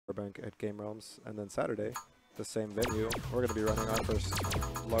Bank at Game Realms, and then Saturday, the same venue, we're going to be running our first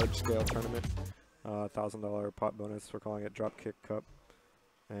large-scale tournament, $1,000 pot bonus. We're calling it Dropkick Cup,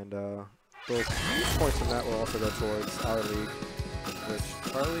 and those points from that will also go towards our league, which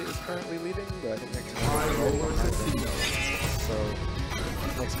Charlie is currently leading, but I think Nick's so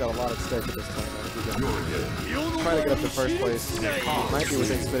Nick's got a lot at stake at this tournament. If he's going to try to get up to first place, might be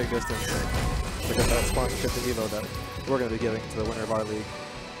within spitting distance to get that sponsorship to Evo that we're going to be giving to the winner of our league.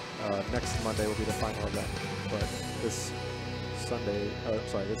 Next Monday will be the final event, but this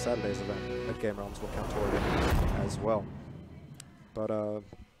this Saturday's event at Game Realms will count toward it as well. But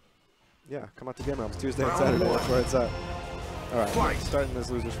yeah, come out to Game Realms Tuesday and Saturday. That's where it's at. All right, starting this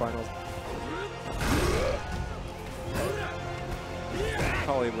losers finals.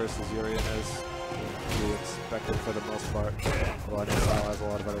 Necalli versus Urien, as we expected for the most part. Well, I know Saliou has a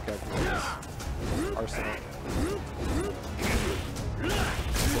lot of other characters in his arsenal.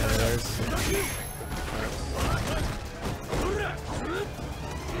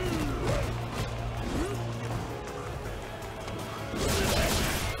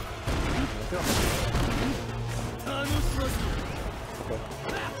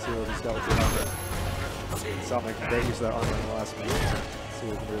 See what he's got with the armor. Sound like great use of that armor in the last minute. See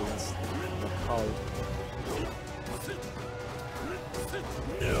what we can do against Necalli.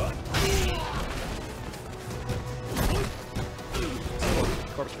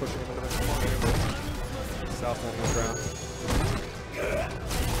 Corpse pushing him into the corner. Southman on the ground.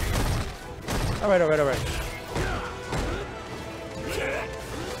 Alright.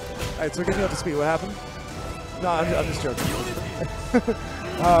 Alright, so we're getting up to speed. What happened? No, I'm just joking.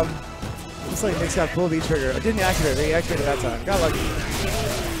 Looks like Nick's got full V trigger. I didn't activate it. He activated that time. Got lucky.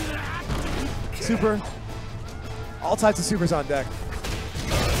 Super. All types of supers on deck.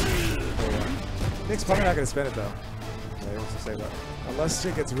 Nick's probably not going to spend it though. Yeah, he wants to save that. Unless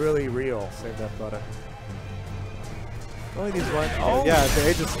shit gets really real. Save that butter. Only needs one. Oh, yeah, the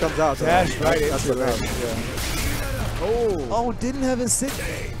Aegis comes out. Dash right into it. Yeah. Oh, didn't have his sick.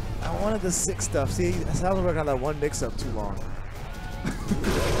 I wanted the sick stuff. See, Sal working on that one mix-up too long.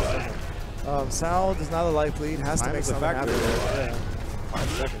 Sal does not a life lead. Has to make something happen. Yeah. 5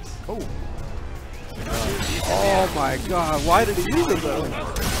 seconds. Oh. Oh my God! Why did he use it though?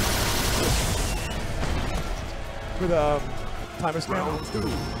 For the timer scramble. I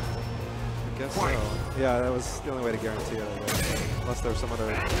guess so. Yeah, that was the only way to guarantee it. Unless there was some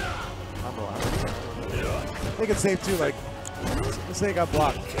other combo out. They could save too, like, let's say it got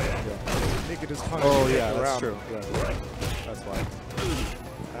blocked. Yeah. They could just punch oh yeah, that's around. true. Yeah, that's why.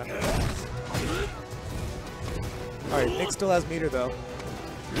 Alright, Nick still has meter though.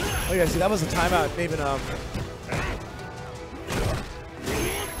 Oh yeah, see that was a timeout. Maybe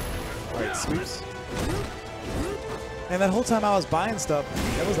Alright, sweeps. And that whole time I was buying stuff,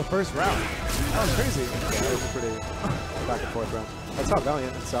 that was the first round. That was crazy. Yeah, it was a pretty back and forth round. That's how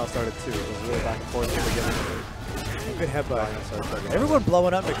Valiant and Sal started too. It was really back and forth at the beginning. Good headbutt. Everyone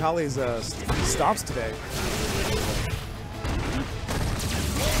blowing up Necalli's stops today.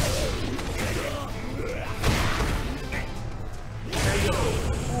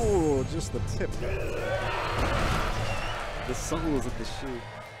 Ooh, just the tip. The soles of the shoe.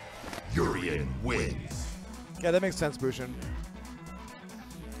 Urien wins. Yeah, that makes sense, Bushin.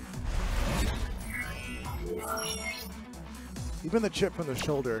 Even the chip from the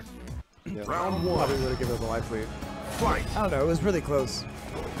shoulder. Yeah. Round 1. Probably would have given him a life lead. Fight. I don't know, it was really close.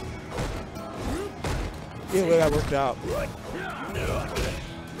 Either way, that worked out.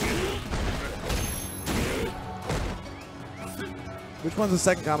 Which one's the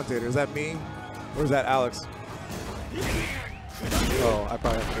second commentator? Is that me or is that Alex? Oh, I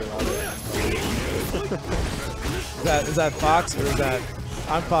probably have to do louder. Is that Fox or is that...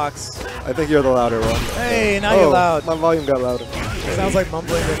 I'm Fox. I think you're the louder one. Hey, now you're loud. My volume got louder. It sounds like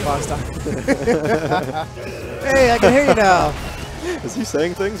mumbling with Fox talking. Hey, I can hear you now. Is he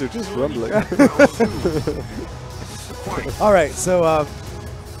saying things or just rumbling? All right, so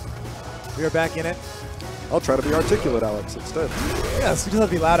we are back in it. I'll try to be articulate, Alex, instead. Yes, you just have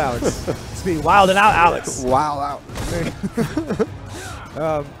to be loud, Alex. Let's be wild and out, Alex. Wow, out.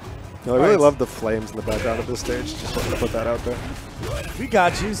 No, I really love the flames in the background of this stage. Just wanted to put that out there. We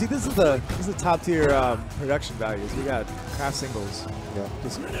got you. See, this is the top tier production values. We got craft singles. Yeah.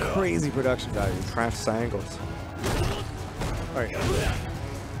 Just crazy production values. Craft sangles. All right.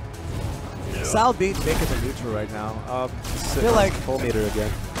 Sal beat making the neutral right now. I feel like full meter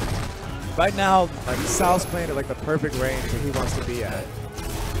again. Right now, like Sal's playing at like the perfect range that he wants to be at.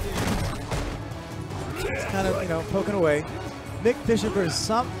 He's kind of, you know, poking away. Nick fishing for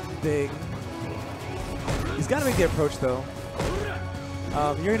something. He's got to make the approach though.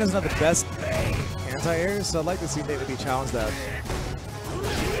 Urien doesn't have the best anti-airs, so I'd like to see Nick maybe challenge that.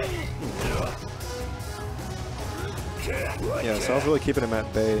 Yeah, so I was really keeping him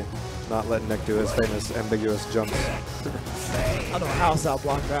at bay, not letting Nick do his famous ambiguous jumps. I don't know how Sal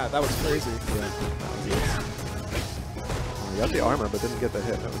blocked that. That was crazy. Yeah, that was it. He got the armor, but didn't get the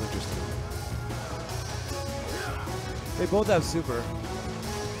hit. That was interesting. They both have super.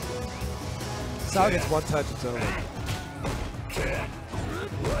 Sal gets one touch, it's over.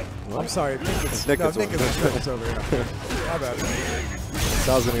 I'm sorry, Nick gets Nick one touch, it's over. Yeah. My bad.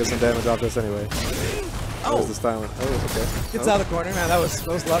 Sal's gonna get some damage off this anyway. Oh! The styling. Oh, okay. Gets out of the corner, man. That was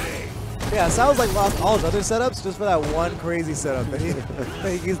lucky. Yeah, Sal's like lost all his other setups just for that one crazy setup that he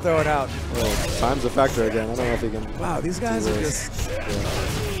keeps throwing out. Well, time's a factor again. I don't know if he can. Wow, these guys are just. Yeah.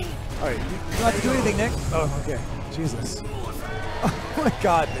 All right, you don't have to do anything, Nick. Oh, okay. Jesus. Oh my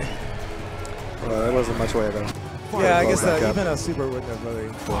God, Nick. Well, there wasn't much way though. Yeah, I guess even a super wouldn't have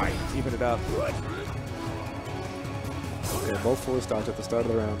really evened it up. Okay, both fully stocked at the start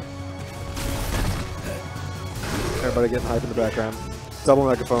of the round. Everybody getting hype in the background. Double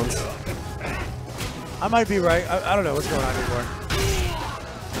microphones. I might be right. I don't know what's going on anymore.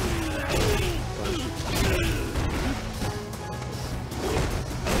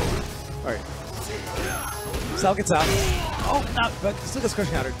 All right. Sal gets out. Oh, no, but still gets crush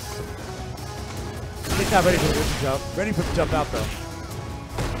countered. Nick's not ready for the jump. Ready for the jump out, though.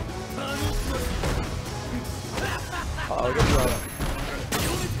 Uh-oh, good throw.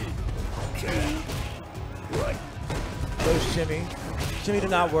 Low shimmy. Shimmy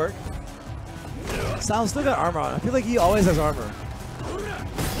did not work. Sal still got armor on. I feel like he always has armor.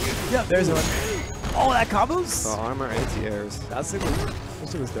 Yep, there's one. Oh, that combos? Armor anti-airs. That shit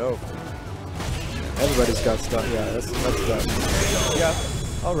was dope. Everybody's got stuff. Yeah, that's stuff.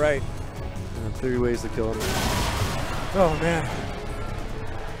 Yeah. All right. And 3 ways to kill him. Oh man.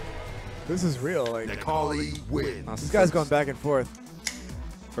 This is real. Like Necalli wins. this guy's going back and forth.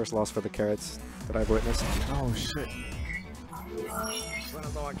 First loss for the Carrots that I've witnessed. Oh shit.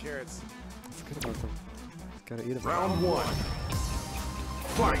 Running low on carrots. Forget about them. Gotta eat them. Round 1.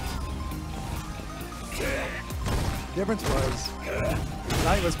 Fight. The difference was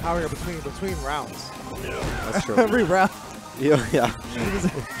now he was powering up between rounds. That's true. Every round. Yeah.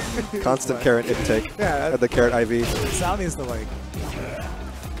 Constant carrot intake. Yeah. At the carrot IV. Sal needs to like.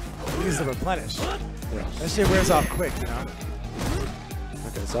 He needs to replenish. Yeah. That shit wears off quick, you know.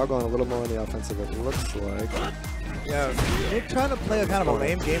 Okay, so I'll go on a little more on the offensive. It looks like. Yeah, Nick trying to play a kind of a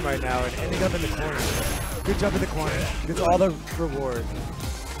lame game right now and ending up in the corner. Good jump in the corner. Gets all the reward.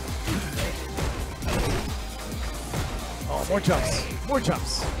 Oh, more jumps. More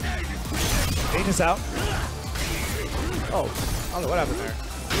jumps. Aegis out. Oh, I don't know what happened there.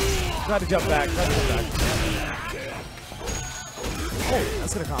 Tried to jump back. Oh,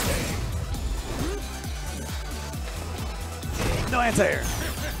 that's gonna combo. No anti-air.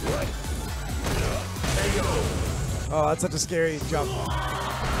 Oh, that's such a scary jump.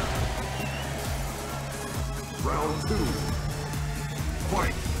 Round 2.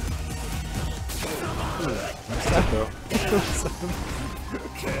 Fight.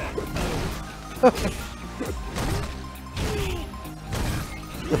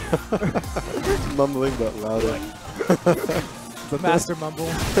 Mumbling but louder. The master mumble.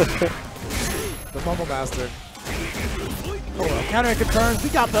 The mumble master. Oh, counter confirms. We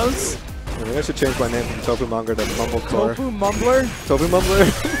got those. I think I should change my name from Tofu Monger to Mumblecore. Tofu Mumbler? Tofu Mumbler?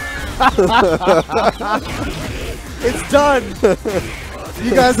 It's done!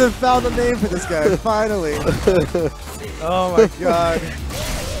 You guys have found a name for this guy, finally. Oh my god.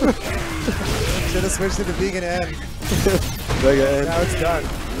 Should have switched to the vegan end. Vega end. Now it's done.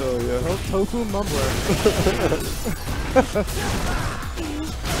 Oh yeah. Tofu Mumbler.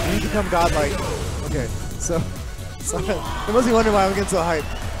 You become godlike. Okay, so I must be wondering why I'm getting so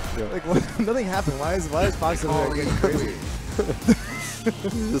hyped. Yeah. Like, nothing happened. Why is Fox over there getting crazy?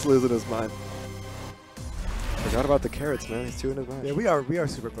 He's just losing his mind. Forgot about the carrots, man. He's 2 in his match. Yeah, we are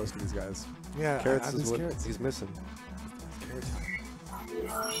super close to these guys. Yeah, Carrots is what he's missing. Carrot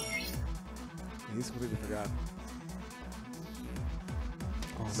time. He's completely forgot.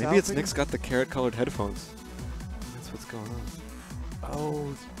 Oh, maybe it's Nick's got the carrot-colored headphones. That's what's going on.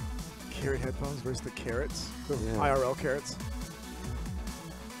 Oh, carrot headphones versus the carrots, the Yeah. IRL carrots.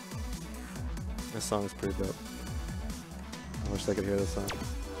 This song is pretty dope. I wish I could hear this song.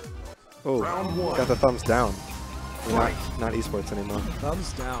 Oh, Round 1. got the thumbs down. We're not esports anymore.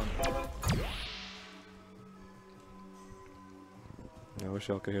 Thumbs down. I wish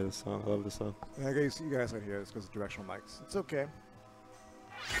y'all could hear this song. I love this song. Yeah, I guess you guys can hear this because of directional mics. It's okay.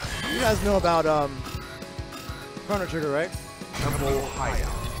 You guys know about Chrono Trigger, right? Temple Hideout.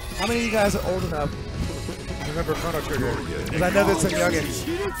 How many of you guys are old enough to remember Chrono Trigger? Because I know there's some youngins.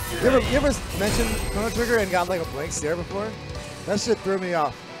 You ever mentioned Chrono Trigger and got like a blank stare before? That shit threw me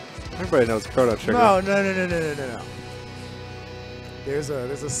off. Everybody knows Chrono Trigger. No. There's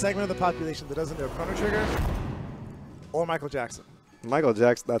a segment of the population that doesn't know Chrono Trigger or Michael Jackson. Michael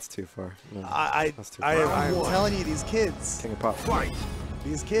Jackson, that's too far. No, that's too far. I'm telling you, these kids. King of Pop. Fight.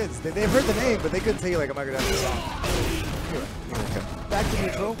 These kids, they've heard the name, but they couldn't tell you like a Michael Jackson song. Anyway, Okay. back to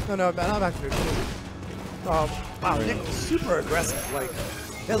neutral. No, not back to neutral. Wow, Nick was super aggressive. Like,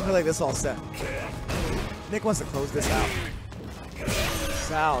 he doesn't feel like this all set. Nick wants to close this out.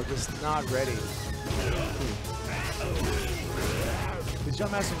 Sal just not ready. Is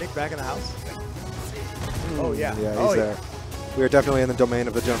Jumpmaster Nick back in the house? Oh yeah. Yeah, he's there. We are definitely in the domain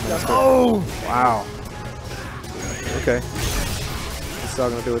of the Jumpmaster. Oh! Wow. Okay. What's Sal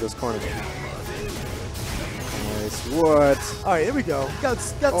gonna do with this corner? Nice. What? All right, here we go. Got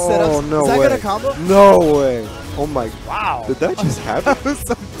setups. Oh, no Is that way. gonna combo? No way. Oh my. Wow. Did that just happen? That was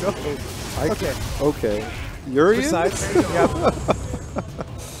so dope. Okay. Okay. Urien? Besides, yeah.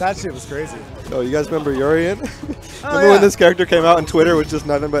 That shit was crazy. Oh, you guys remember Urien? Oh, Remember yeah. when this character came out on Twitter with just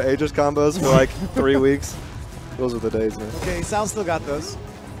nothing but Aegis combos for like 3 weeks? Those were the days, man. Okay, Sal still got those.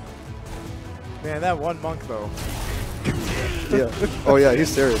 Man, that one monk though. Yeah. Oh yeah, he's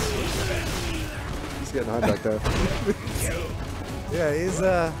serious. He's getting high back there. Yeah, he's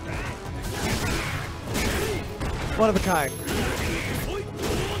one of a kind.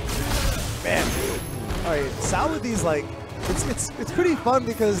 Man. Alright, Sal with these like it's pretty fun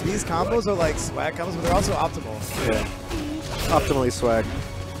because these combos are like swag combos, but they're also optimal. Yeah. Optimally swag.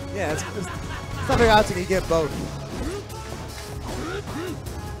 Yeah, it's not very often you get both.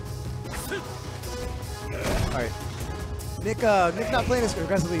 Alright. Nick not playing as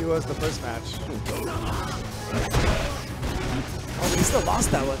aggressively as he was the first match. Oh, but he still lost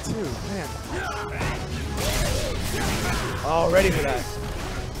that one too, man. Oh, ready for that.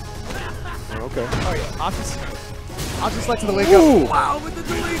 Okay. Oh yeah, Optus like to the wake up. Wow, with the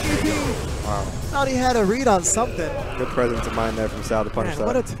delay KP. Wow. Thought he had a read on something. Good presence of mind there from Sal to punish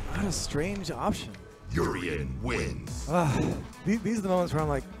Man, that. what a strange option. Urien wins. These are the moments where I'm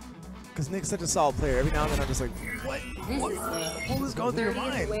like, because Nick's such a solid player. Every now and then I'm just like, what is going through your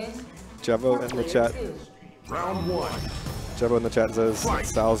mind? Jevo in the chat. Round 1. Jevo in the chat says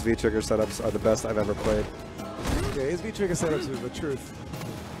Sal's V-trigger setups are the best I've ever played. Yeah, his V-trigger setups are the truth.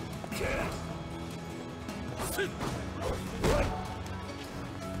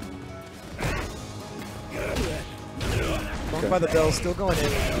 Bumped by the bell, still going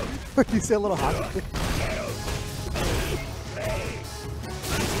in. You see a little hockey.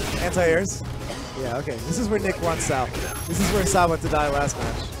 Anti-airs. Yeah, okay. This is where Nick wants Sal. This is where Sal went to die last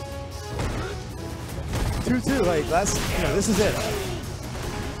match. 2-2, like this is it.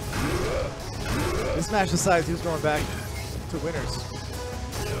 This match decides who's going back to winners.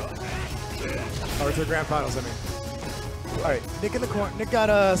 Or to grand finals, I mean. Alright, Nick in the corner. Nick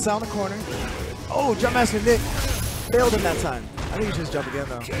got Sal in the corner. Oh, Jumpmaster Nick failed him that time. I think he should just jump again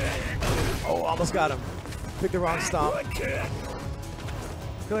though. Oh, almost got him. Picked the wrong stomp. I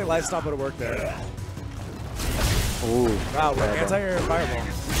feel like light stomp would have worked there. Ooh. Wow, anti-air fireball.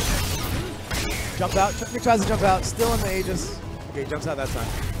 Jump out. Nick tries to jump out. Still in the Aegis. Okay, jumps out that time.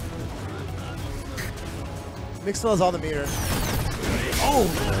 Nick still has all the meter. Oh!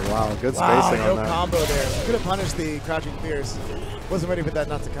 Wow, good spacing Wow, on no that. combo there. Could have punished the crouching fierce. Wasn't ready for that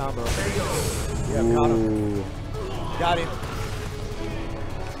not to combo. Yeah, caught him. Ooh. Got him.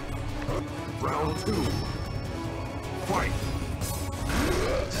 Round 2. Fight.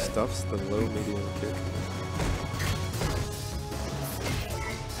 Stuffs the low medium kick.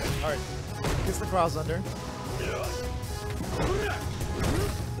 Alright. Gets the cross under.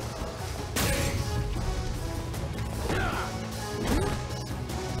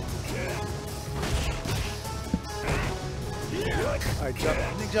 Alright,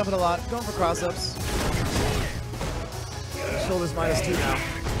 Nick jumping a lot. Going for cross-ups. Shoulders -2 now.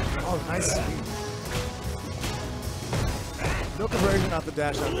 Oh, nice speed. No conversion off the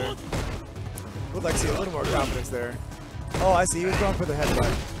dash under. Would like to see a little more confidence there. Oh, I see. He was going for the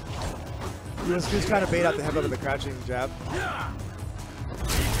headbutt. He was trying to bait out the headbutt with the crouching jab.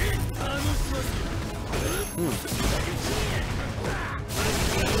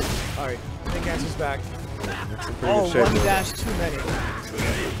 Alright, Nick answers back. Oh, one dash too many.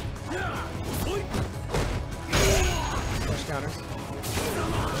 Push counters.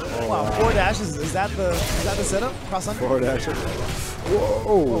 Oh, wow, 4 dashes. Is that the setup? Cross under? 4 dashes.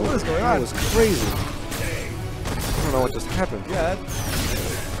 Whoa! What is going on? That was crazy. I don't know what just happened. Yeah.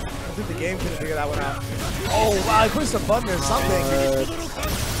 I think think the game couldn't figure that one out. Oh, wow, he pushed a button or something.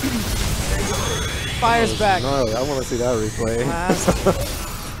 Fires back. No, I want to see that replay.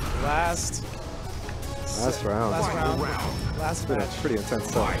 Last round. Last Been a match. pretty intense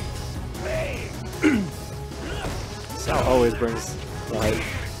stuff. Sal always brings the hype.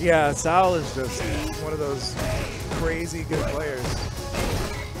 Yeah, Sal is just one of those crazy good players.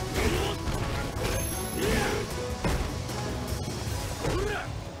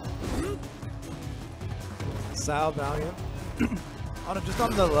 Sal Valiant. Just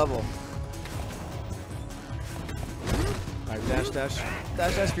on the level. Alright, dash.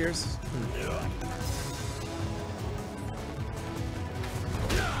 Dash fierce.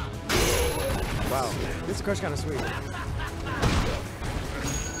 Wow. This crush kind of sweet.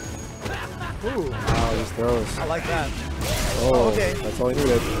 Ooh. Wow, these throws. I like that. Oh, okay. That's all he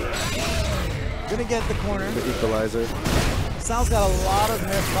needed. Gonna get the corner. The equalizer. Sal's got a lot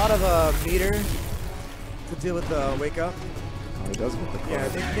of meter to deal with the wake up. Oh, he does get the corner.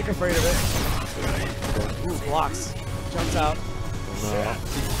 Yeah, Nick afraid of it. Ooh, blocks. Jumps out. No.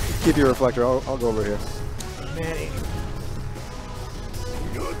 Keep your reflector. I'll go over here. Manny.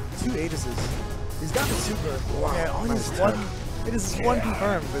 2 Aegises. He's got the super. Wow. Yeah, only nice one. It is one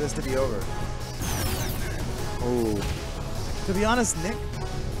confirmed for this to be over. Oh. To be honest, Nick.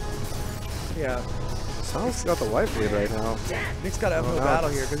 Yeah. Sal's got the life lead right now. Nick's got to uphill no, battle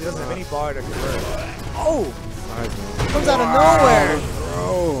here because he doesn't have any bar to convert. Oh! Nice, man. Comes out of nowhere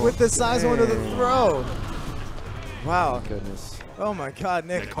Throw. with the size one to the throw. Wow. Goodness. Oh my God,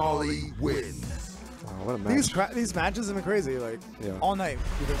 Nick. Necalli wins. Wow, what a match. These matches have been crazy. Like Yeah. all night,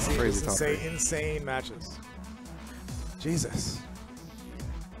 you've been seeing Crazy these topic. insane matches. Jesus.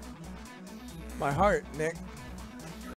 My heart, Nick.